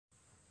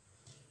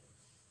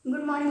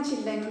Good morning,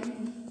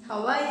 children.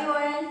 How are you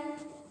all?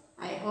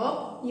 I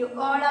hope you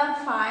all are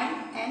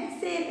fine and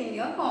safe in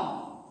your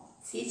home.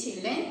 See,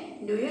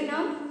 children, do you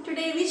know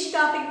today which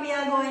topic we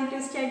are going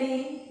to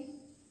study?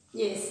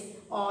 Yes,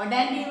 odd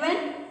and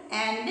even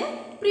and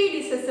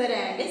predecessor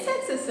and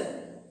successor.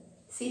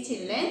 See,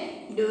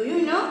 children, do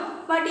you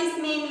know what is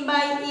meant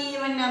by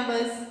even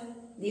numbers?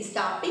 These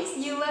topics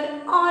you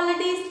were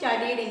already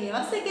studied in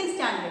your second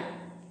standard.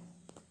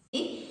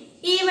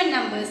 Even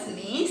numbers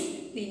means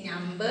the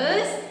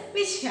numbers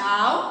which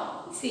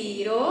have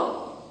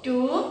 0,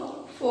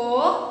 2,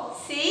 4,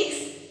 6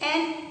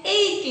 and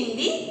 8 in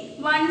the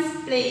ones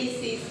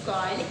place is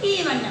called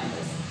even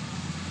numbers.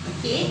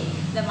 Okay,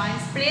 the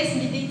ones place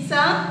digits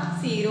are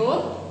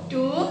 0,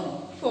 2,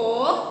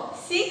 4,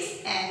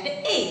 6 and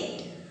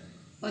 8.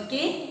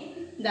 Okay,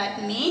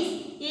 that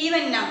means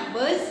even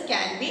numbers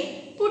can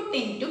be put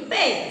into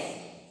pairs.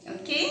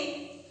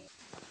 Okay.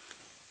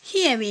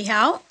 Here we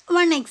have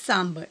one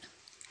example,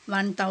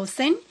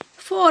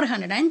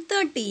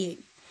 1438.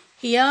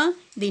 Here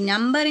the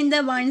number in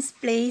the ones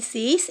place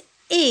is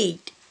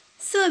 8.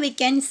 So we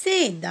can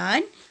say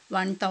that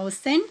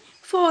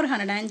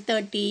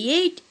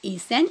 1438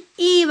 is an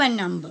even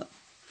number.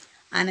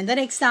 Another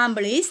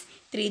example is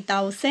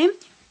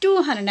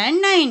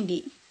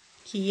 3290.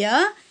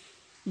 Here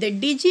the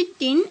digit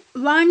in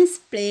ones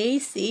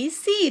place is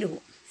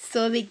 0.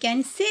 So we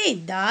can say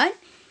that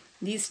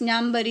this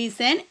number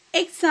is an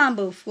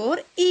example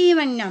for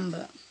even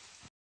number.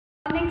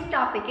 Next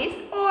topic is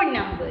odd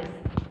numbers.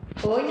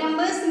 Odd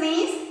numbers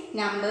means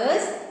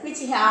numbers which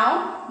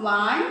have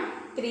 1,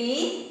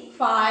 3,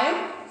 5,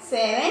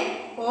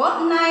 7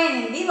 or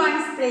 9 in the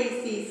ones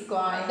place is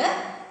called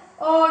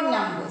odd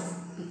numbers.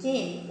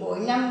 Okay,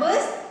 odd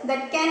numbers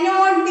that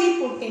cannot be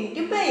put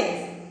into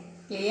pairs.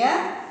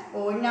 Clear?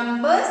 Odd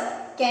numbers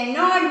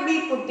cannot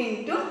be put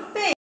into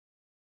pairs.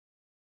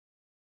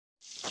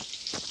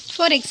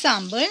 For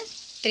example,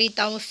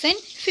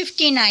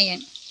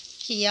 3059.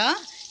 Here,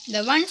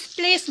 the ones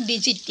place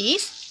digit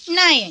is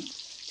 9.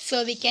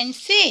 So, we can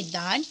say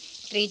that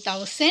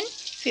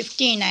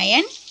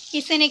 3059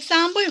 is an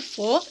example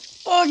for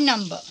odd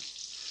number.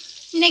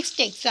 Next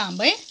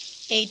example,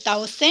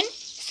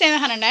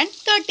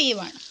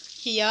 8731.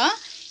 Here,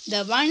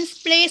 the ones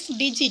place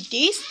digit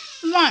is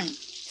 1.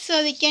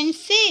 So, we can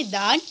say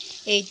that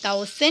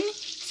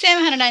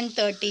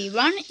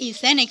 8731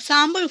 is an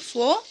example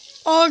for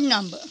odd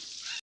number.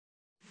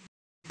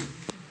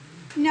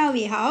 Now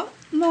we have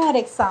more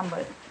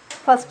example.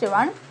 First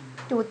one,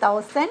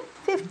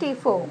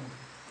 2054.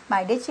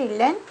 My dear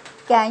children,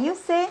 can you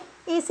say,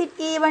 is it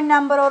even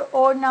number or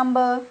odd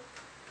number?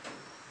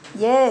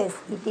 Yes,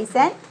 it is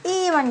an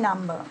even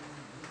number.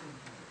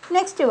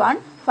 Next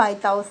one,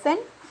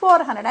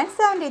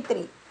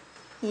 5473.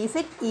 Is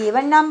it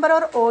even number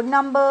or odd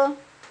number?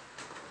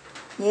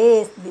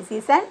 Yes, this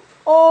is an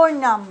odd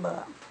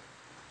number.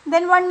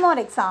 Then one more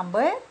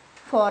example,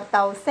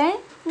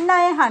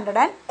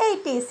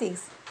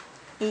 4986.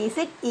 Is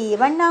it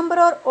even number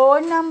or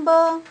odd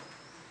number?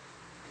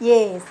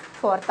 Yes,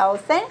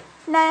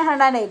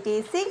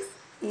 4986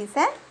 is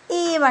an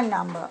even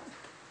number.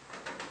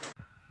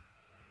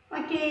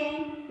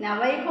 Okay,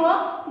 now I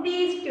hope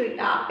these two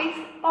topics,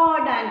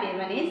 odd and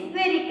even, is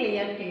very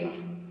clear to you.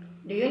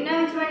 Do you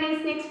know which one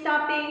is next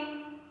topic?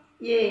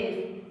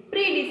 Yes,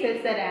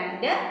 predecessor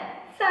and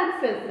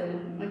successor.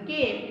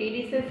 Okay,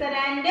 predecessor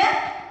and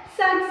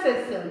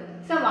successor.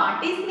 So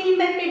what is mean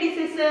by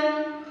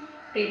predecessor?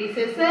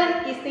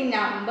 Predecessor is the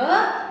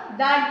number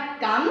that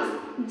comes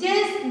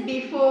just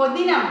before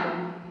the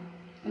number.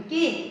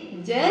 Okay,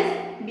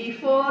 just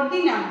before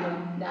the number.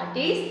 That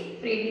is,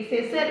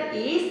 predecessor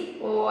is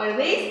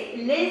always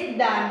less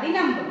than the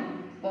number.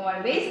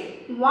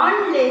 Always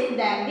one less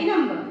than the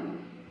number.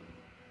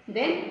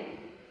 Then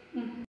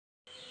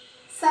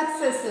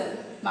successor.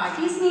 What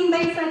is mean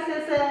by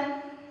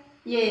successor?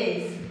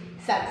 Yes,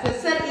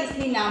 successor is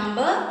the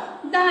number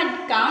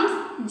that comes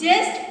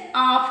just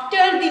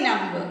after the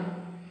number.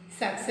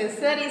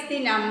 Successor is the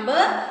number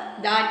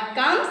that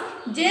comes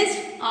just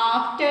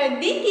after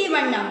the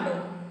given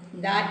number.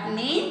 That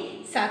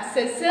means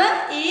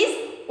successor is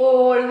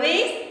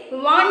always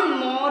one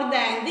more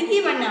than the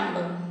given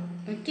number.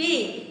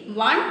 Okay,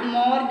 one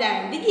more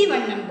than the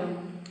given number.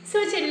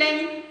 So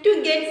children,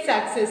 to get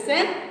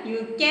successor,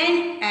 you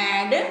can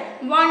add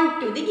 1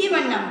 to the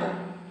given number.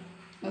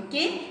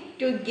 Okay,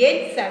 to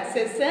get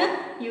successor,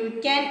 you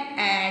can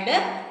add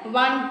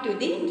 1 to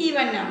the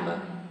given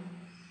number.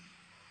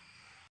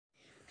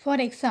 For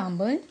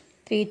example,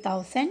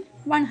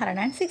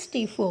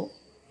 3164.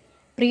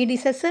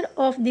 Predecessor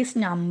of this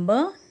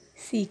number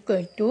is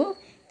equal to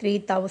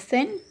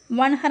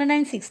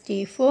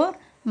 3164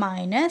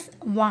 minus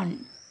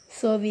 1.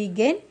 So, we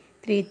get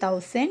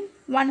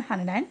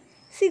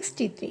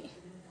 3163.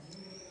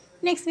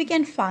 Next, we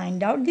can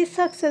find out the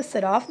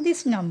successor of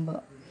this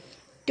number.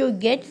 To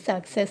get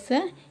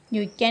successor,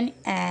 you can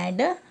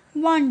add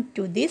 1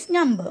 to this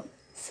number.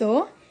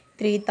 So,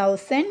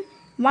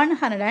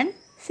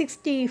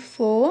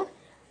 3164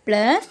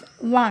 plus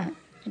 1,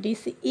 it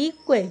is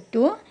equal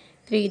to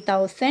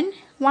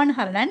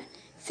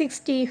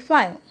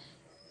 3165.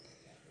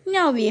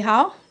 Now we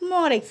have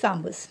more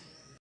examples.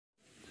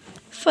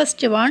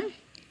 First one,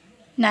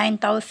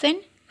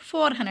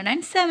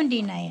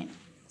 9479.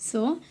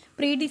 So,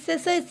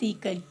 predecessor is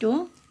equal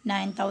to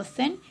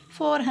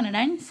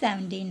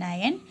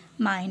 9479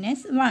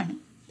 minus 1.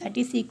 That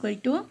is equal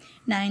to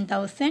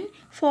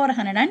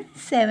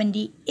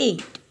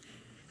 9478.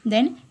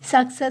 Then,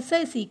 successor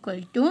is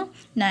equal to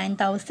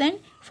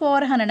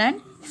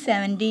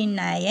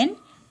 9479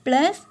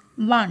 plus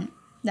 1.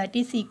 That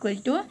is equal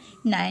to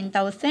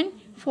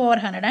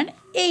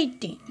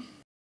 9480.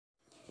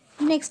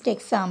 Next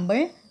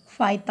example,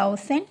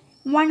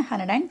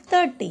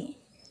 5130.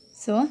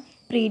 So,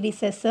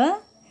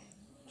 predecessor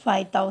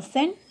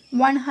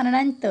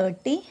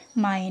 5130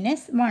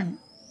 minus 1.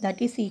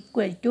 That is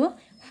equal to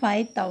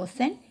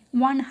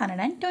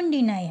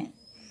 5129.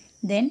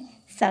 Then,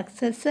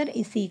 successor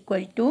is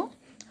equal to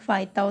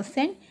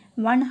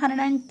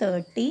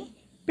 5130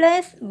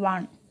 plus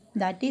 1.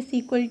 That is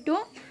equal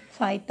to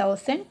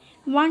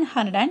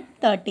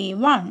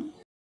 5131.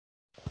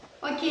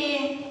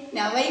 Okay,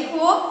 now I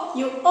hope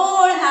you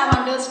all have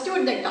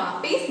understood the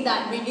topics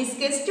that we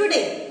discussed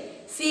today.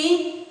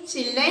 See,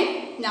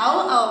 children,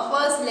 now our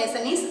first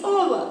lesson is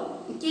over.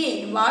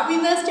 Okay, what we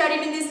were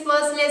studying in this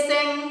first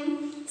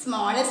lesson?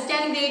 Smallest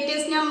and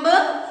greatest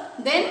number,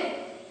 then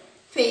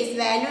face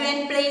value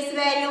and place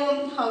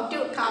value, how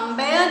to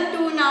compare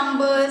two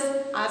numbers,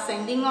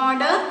 ascending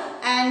order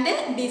and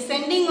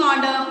descending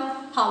order,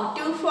 how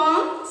to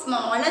form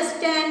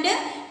smallest and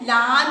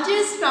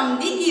largest from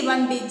the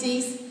given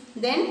digits,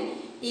 then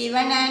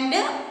even and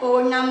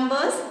odd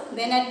numbers,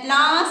 then at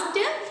last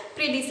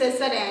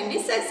predecessor and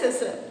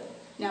successor.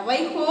 Now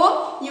I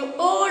hope you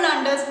all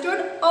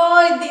understood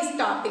all these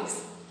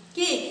topics.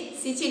 Okay,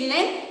 see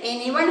children,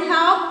 anyone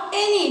have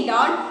any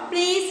doubt,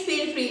 please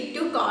feel free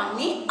to call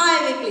me.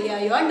 I will clear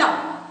your doubt.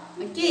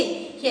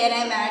 Okay, here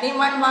I am adding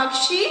one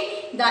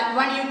worksheet. That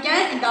one you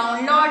can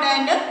download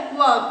and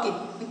work it.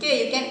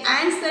 Okay, you can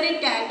answer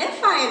it and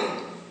file it.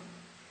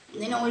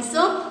 Then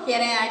also here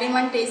I am adding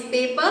one test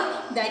paper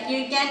that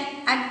you can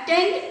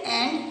attend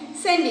and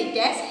send it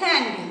as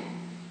handy.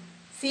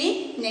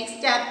 See, next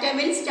chapter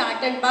will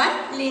started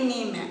by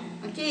Linny ma'am.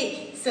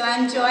 Okay, so I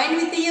am joined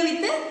with you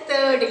with the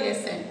third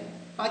lesson.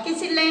 Okay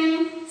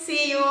children,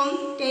 see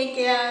you. Take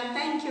care.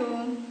 Thank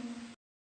you.